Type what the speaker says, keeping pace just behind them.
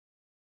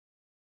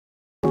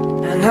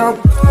no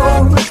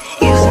gold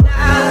is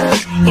not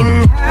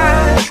in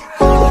her.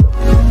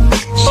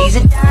 She's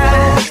a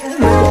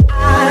diamond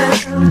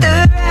under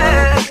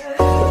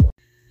her.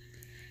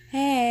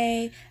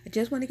 Hey, I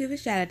just want to give a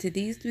shout out to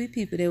these 3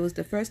 people that was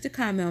the first to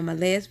comment on my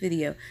last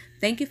video.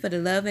 Thank you for the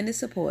love and the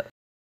support.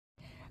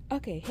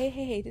 Okay,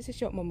 hey, this is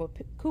Short Mama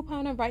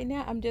couponer. Right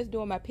now, I'm just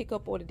doing my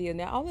pickup order deal.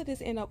 Now, all of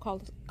this ended up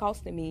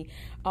costing me,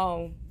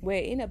 where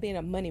it ended up being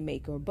a money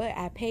maker, but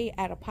I paid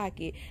out of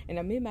pocket, and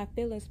I'm in my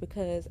feelings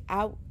because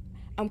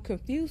I'm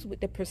confused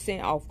with the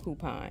percent off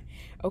coupon.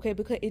 Okay,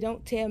 because it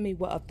don't tell me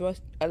what a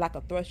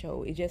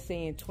threshold. It's just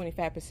saying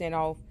 25%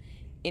 off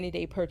any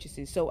day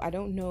purchases. So I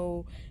don't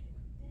know,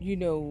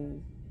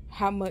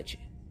 how much,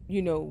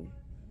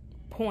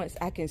 points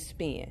I can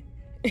spend.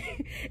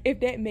 If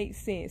that makes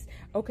sense.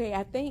 Okay,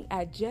 I think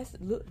I just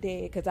looked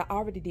at, because I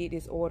already did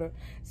this order,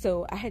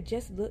 so I had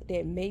just looked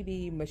at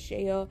maybe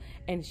Michelle,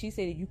 and she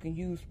said that you can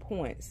use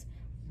points,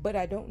 but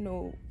I don't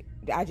know,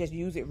 I just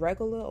use it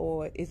regular,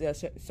 or is there a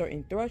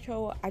certain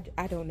threshold?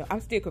 I don't know.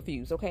 I'm still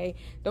confused, okay?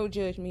 Don't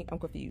judge me. I'm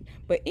confused.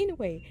 But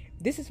anyway,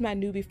 this is my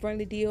newbie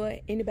friendly deal.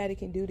 Anybody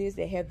can do this.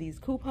 They have these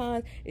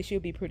coupons. It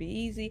should be pretty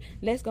easy.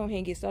 Let's go ahead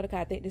and get started,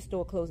 because I think this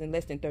store closed in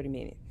less than 30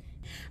 minutes.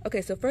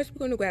 Okay, so first we're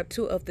going to grab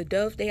 2 of the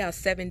Doves. They are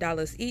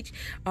 $7 each.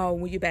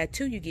 When you buy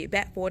 2, you get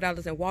back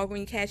 $4 in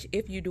Walgreens cash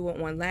if you do it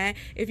online.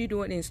 If you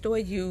do it in store,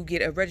 you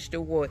get a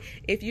registered reward.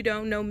 If you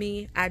don't know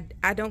me, I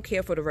don't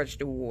care for the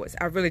registered rewards.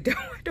 I really don't.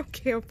 I don't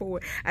care for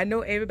it. I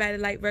know everybody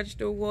like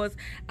registered rewards.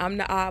 I'm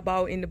the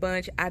oddball in the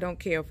bunch. I don't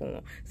care for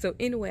them. So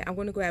anyway, I'm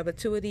going to grab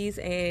 2 of these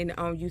and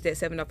use that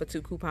 7 off for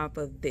 2 coupon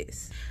for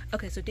this.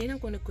 Okay, so then I'm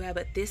going to grab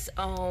this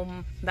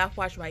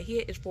mouthwash right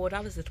here. It's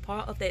 $4. It's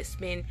part of that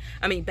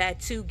buy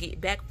 2, get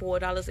back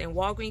 $4 in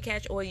Walgreens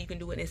cash, or you can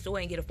do it in store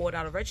and get a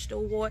 $4 register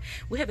reward.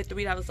 We have a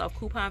 $3 off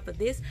coupon for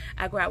this.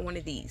 I grabbed one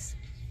of these.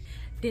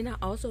 Then I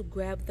also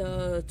grabbed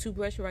the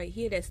toothbrush right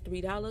here. That's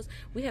 $3.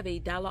 We have a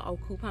 $1 off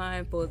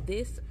coupon for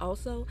this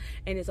also,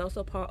 and it's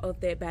also part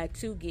of that buy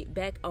 2 get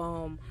back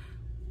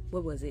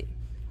what was it,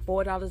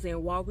 $4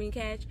 in Walgreens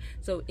cash.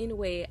 So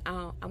anyway,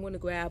 I'm gonna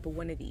grab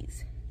one of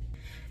these.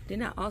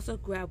 Then I also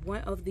grabbed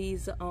one of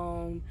these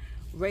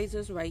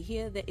razors right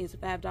here. That is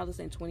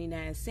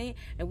 $5.29,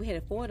 and we had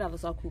a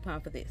 $4 off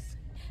coupon for this.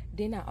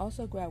 Then I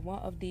also grabbed one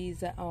of these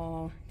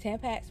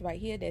Tampax right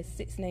here. That's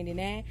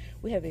 $6.99.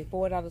 We have a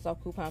 $4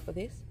 off coupon for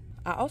this.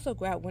 I also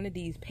grabbed one of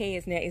these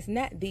pads. Now, it's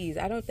not these.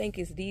 I don't think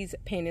it's these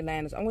panty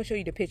liners. I'm going to show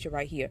you the picture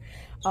right here.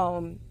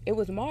 It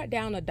was marked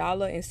down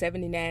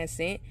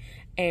 $1.79,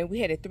 and we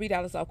had a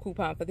 $3 off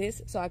coupon for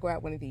this, so I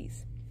grabbed one of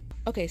these.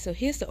 Okay, so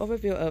here's the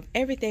overview of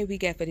everything we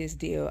got for this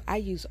deal. I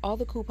used all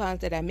the coupons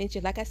that I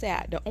mentioned. Like I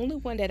said, the only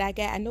one that I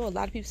got, I know a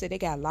lot of people say they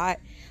got a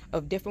lot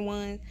of different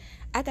ones.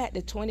 I got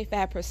the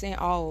 25%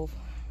 off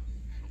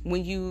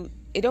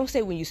it don't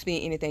say when you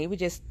spend anything. It was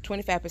just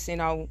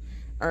 25% off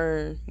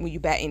when you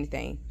buy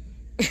anything.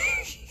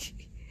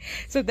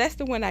 So that's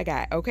the one I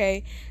got,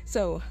 okay?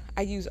 So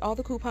I used all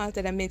the coupons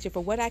that I mentioned.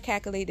 For what I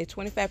calculated,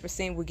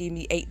 25% would give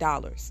me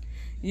 $8,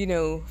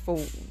 for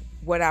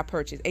what I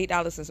purchased,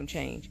 $8 and some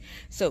change.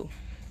 So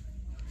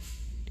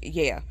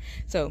yeah,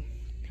 so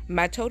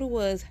my total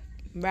would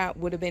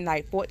have been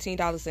like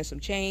 $14 and some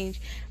change.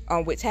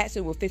 With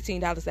taxes, with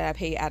 $15 that I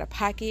paid out of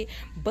pocket,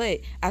 but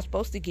I'm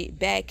supposed to get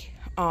back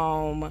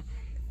 $4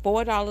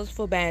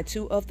 for buying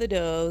 2 of the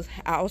Doves.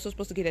 I also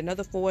supposed to get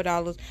another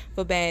 $4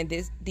 for buying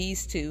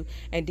these 2,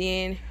 and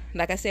then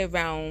like I said,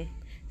 around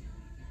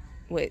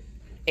 $8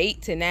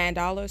 to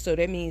 $9. So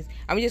that means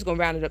I'm just gonna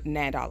round it up to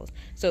 $9.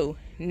 So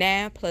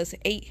 9 plus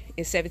 8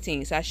 is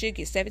 17. So I should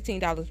get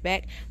 $17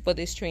 back for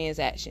this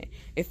transaction,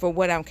 for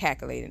what I'm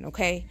calculating.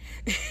 Okay.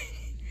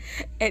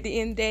 At the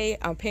end of the day,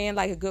 I'm paying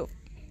like a good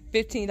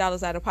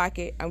 $15 out of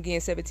pocket. I'm getting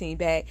 17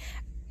 back.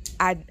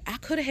 I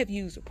could have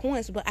used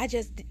points, but I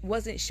just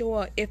wasn't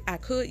sure if I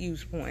could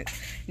use points.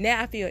 Now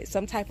I feel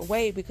some type of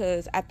way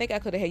because I think I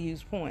could have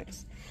used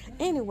points.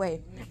 Anyway,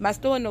 my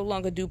store no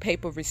longer do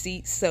paper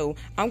receipts, so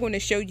I'm going to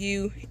show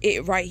you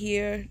it right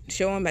here,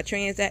 showing my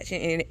transaction,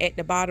 and at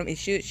the bottom it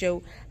should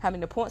show how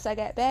many points I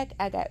got back.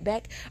 I got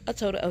back a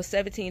total of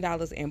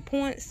 $17 in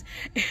points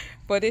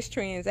for this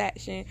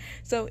transaction,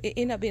 so it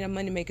ended up being a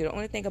money maker. The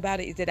only thing about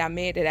it is that I'm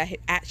mad that I had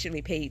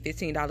actually paid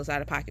 $15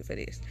 out of pocket for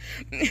this.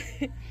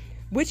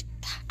 Which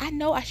I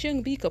know I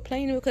shouldn't be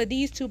complaining, because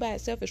these 2 by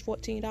itself is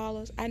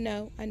 $14. I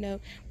know.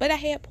 But I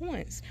had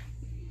points.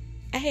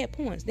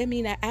 That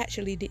means I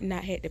actually did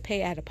not have to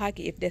pay out of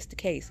pocket if that's the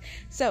case.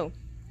 So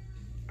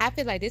I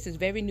feel like this is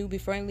very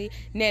newbie friendly.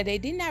 Now, they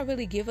did not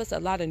really give us a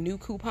lot of new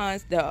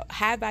coupons. The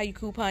high value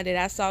coupon that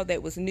I saw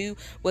that was new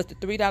was the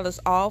 $3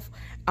 off.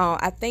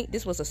 I think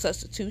this was a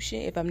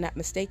substitution, if I'm not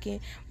mistaken.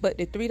 But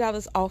the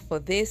 $3 off for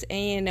this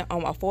and a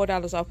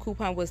 $4 off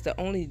coupon was the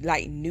only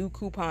like new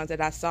coupons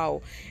that I saw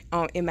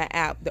in my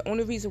app. The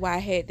only reason why I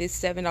had this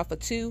 7 off of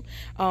 2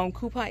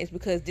 coupon is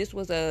because this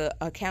was a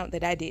account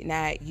that I did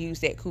not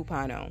use that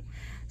coupon on.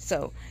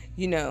 So,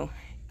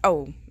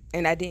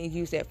 and I didn't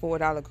use that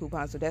 $4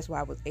 coupon, so that's why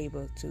I was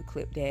able to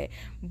clip that.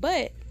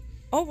 But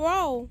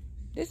overall,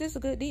 this is a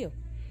good deal.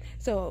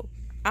 So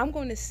I'm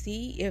going to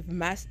see if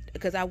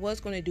because I was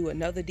going to do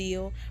another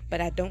deal,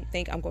 but I don't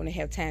think I'm going to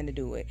have time to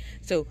do it.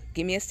 So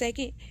give me a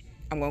second.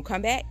 I'm going to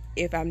come back.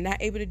 If I'm not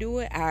able to do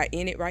it, I'll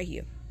end it right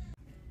here.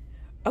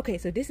 Okay,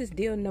 so this is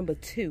deal number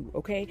 2,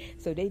 okay?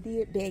 So they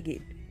did bag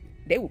it.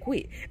 They will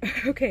quit.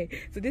 Okay,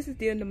 so this is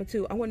deal number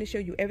 2. I want to show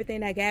you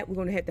everything I got. We're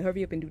going to have to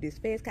hurry up and do this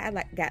fast because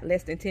I got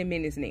less than 10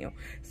 minutes now.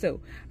 So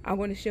I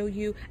want to show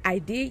you. I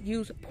did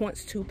use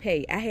points to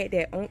pay. I had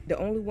that the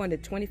only one, the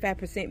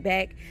 25%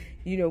 back,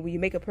 you know, when you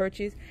make a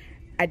purchase.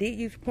 I did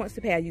use points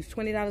to pay. I used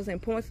 $20 in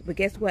points, but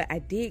guess what? I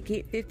did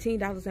get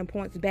 $15 in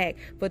points back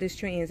for this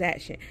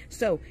transaction.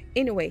 So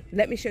anyway,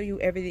 let me show you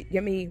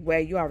everything. Well,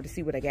 you already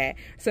see what I got.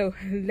 So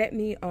let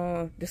me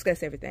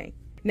discuss everything.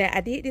 Now,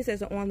 I did this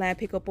as an online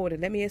pickup order.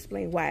 Let me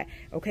explain why,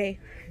 okay?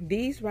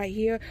 These right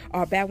here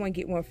are buy one,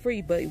 get one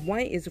free, but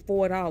one is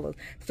 $4.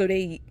 So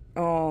they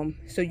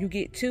so you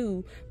get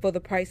 2 for the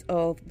price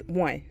of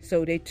 1.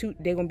 So they're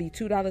gonna be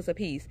 $2 a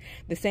piece.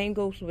 The same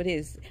goes for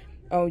this.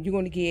 You're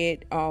going to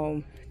get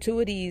 2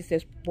 of these,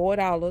 that's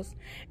 $4,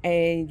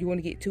 and you're going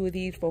to get 2 of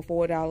these for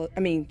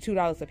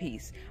 $2 a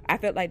piece. I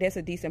felt like that's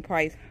a decent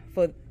price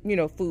for, you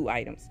know, food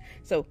items.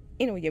 So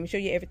anyway, let me show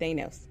you everything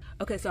else.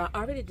 Okay, so I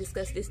already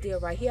discussed this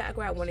deal right here. I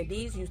grabbed one of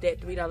these, used that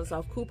 $3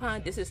 off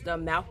coupon. This is the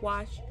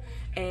mouthwash,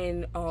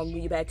 and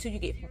when you buy 2, you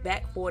get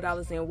back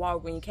 $4 in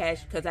Walgreens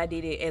cash because I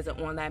did it as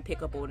an online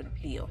pickup order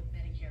deal.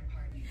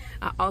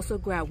 I also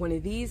grabbed one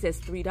of these,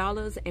 that's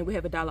 $3, and we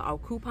have a $1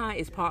 off coupon.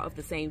 It's part of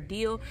the same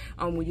deal.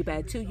 When you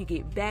buy 2, you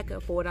get back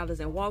 $4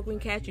 in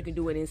Walgreens cash. You can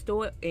do it in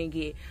store and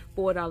get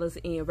 $4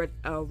 in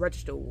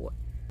register award.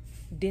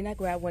 Then I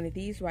grabbed one of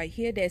these right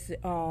here. That's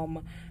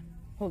hold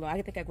on,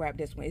 I think I grabbed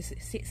this one. It's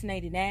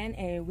 $6.99,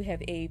 and we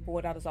have a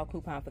 $4 off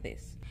coupon for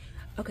this.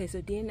 Okay,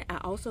 so then I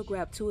also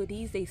grabbed 2 of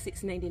these. They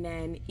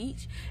 $6.99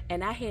 each,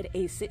 and I had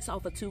a 6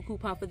 off of 2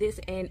 coupon for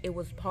this, and it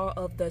was part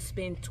of the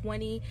spend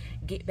 20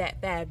 get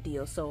back 5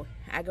 deal. So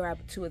I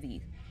grabbed 2 of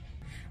these.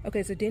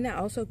 Okay, so then I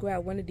also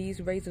grabbed one of these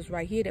razors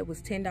right here that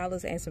was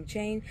 $10 and some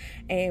change,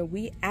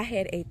 and I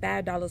had a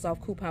 $5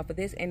 off coupon for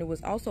this, and it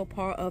was also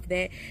part of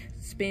that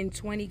spend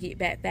 20 get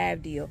back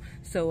 5 deal.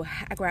 So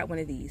I grabbed one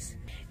of these.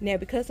 Now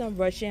because I'm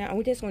rushing,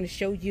 I'm just going to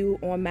show you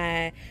on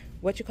my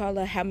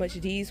how much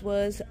these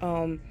was.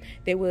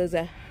 There was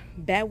a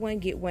buy one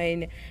get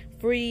one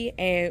free,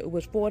 and it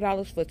was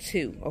 $4 for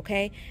 2.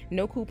 Okay,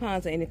 no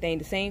coupons or anything.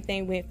 The same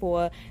thing went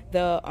for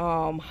the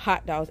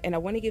hot dogs. And I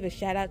want to give a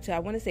shout out to, I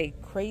want to say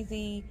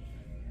crazy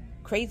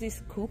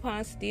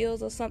coupon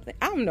steals or something.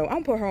 I don't know.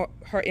 I'm gonna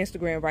put her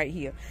Instagram right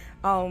here.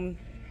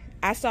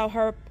 I saw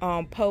her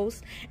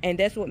post, and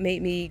that's what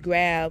made me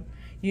grab,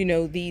 you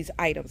know, these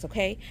items.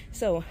 Okay,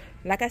 so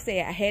like I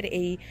said, I had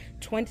a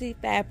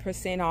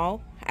 25%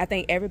 off. I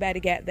think everybody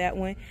got that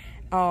one.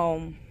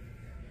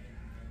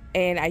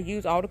 And I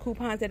used all the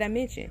coupons that I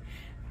mentioned.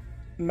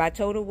 My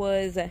total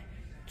was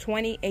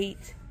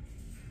 $28,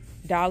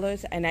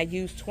 and I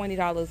used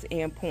 $20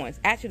 in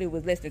points. Actually, it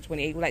was less than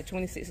 28, it was like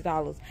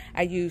 $26.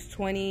 I used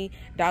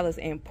 $20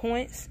 in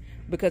points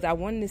because I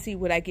wanted to see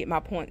would I get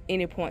my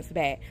any points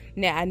back.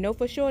 Now I know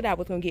for sure that I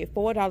was gonna get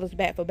 $4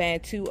 back for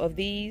buying 2 of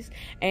these,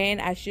 and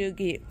I should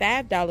get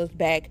 $5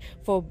 back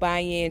for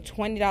buying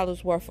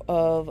 $20 worth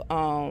of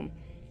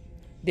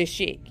this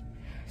shit.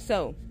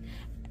 So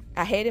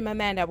I had in my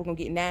mind that we're gonna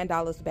get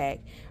 $9 back,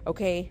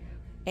 okay,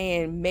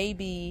 and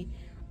maybe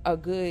a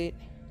good,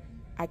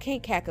 I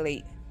can't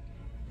calculate,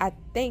 I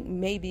think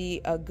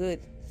maybe a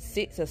good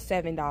 $6 or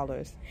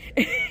 $7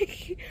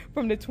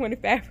 from the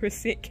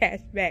 25% cash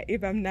back,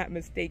 if I'm not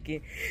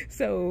mistaken.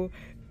 So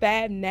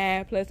 5,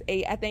 9 plus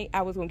 8, I think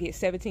I was gonna get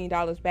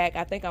 $17 back.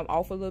 I think I'm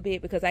off a little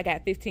bit because I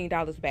got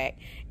 $15 back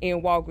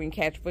in Walgreens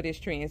cash for this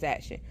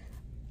transaction.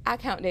 I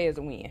count that as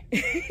a win.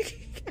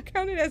 I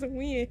count it as a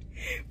win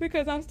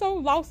because I'm so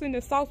lost in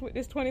the sauce with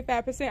this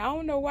 25%. I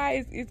don't know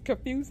why it's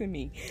confusing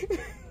me.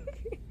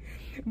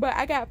 But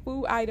I got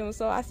food items,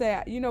 so I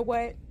said, you know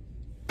what?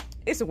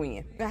 It's a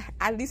win.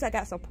 At least I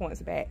got some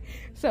points back.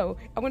 So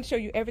I want to show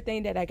you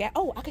everything that I got.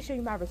 Oh, I can show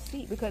you my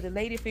receipt because the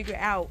lady figured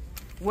out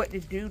what to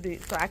do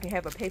so I can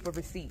have a paper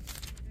receipt.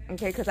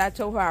 Okay, because I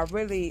told her I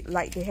really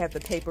like to have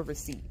the paper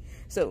receipt.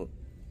 So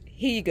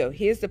here you go.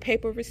 Here's the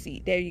paper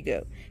receipt. There you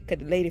go.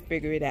 Because the lady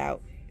figured it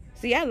out.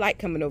 See, I like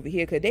coming over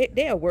here because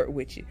they'll work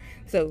with you.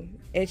 So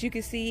as you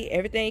can see,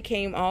 everything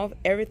came off.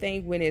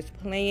 Everything went as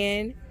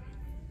planned.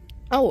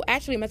 Oh,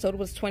 actually, my total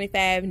was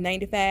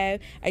 $25.95.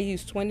 I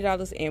used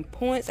 $20 in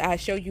points. I'll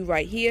show you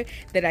right here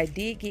that I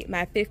did get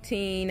my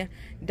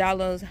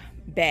 $15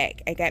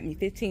 back. I got me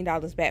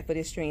 $15 back for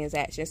this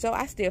transaction. So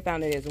I still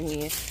found it as a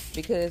win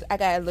because I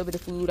got a little bit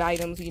of food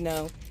items, you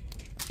know.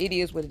 It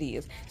is what it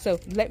is. So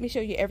let me show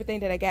you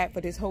everything that I got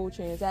for this whole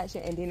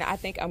transaction, and then I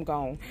think I'm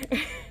gone.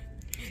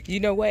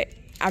 You know what?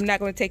 I'm not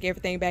going to take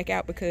everything back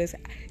out because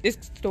this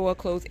store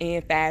closed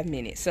in 5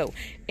 minutes. So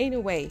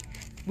anyway,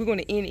 we're going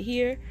to end it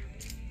here.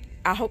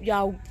 I hope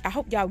y'all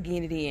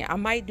getting it in. I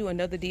might do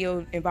another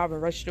deal involving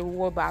registered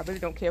rewards, but I really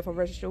don't care for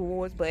registered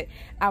rewards, but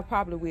I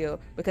probably will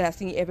because I've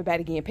seen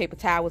everybody getting paper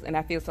towels and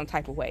I feel some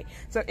type of way.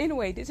 So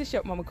anyway, this is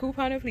Short Mama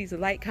Couponer. Please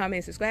like, comment,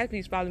 and subscribe.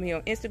 Please follow me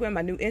on Instagram.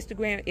 My new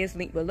Instagram is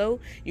linked below.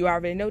 You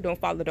already know, don't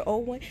follow the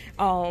old one.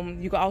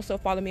 You can also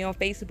follow me on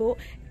Facebook.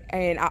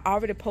 And I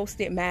already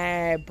posted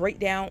my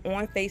breakdown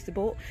on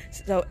Facebook,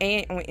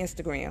 and on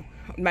Instagram,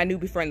 my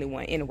newbie friendly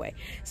one anyway.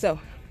 So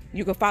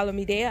you can follow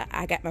me there.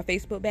 I got my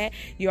Facebook back.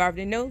 You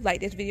already know. Like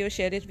this video,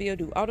 share this video,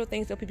 do all the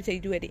things that people tell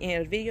you to do at the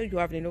end of the video. You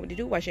already know what to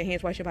do. Wash your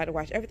hands, wash your body,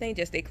 wash everything.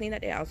 Just stay clean out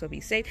there. Also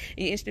be safe.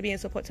 You're interested in being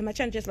support to my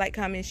channel. Just like,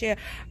 comment, share.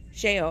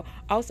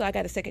 Also, I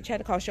got a second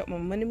channel called Short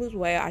Mama Money Moves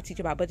where I teach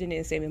about budgeting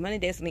and saving money.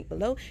 There's a link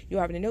below. You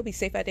already know. Be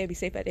safe out there. Be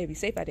safe out there. Be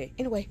safe out there.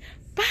 Anyway,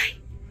 bye.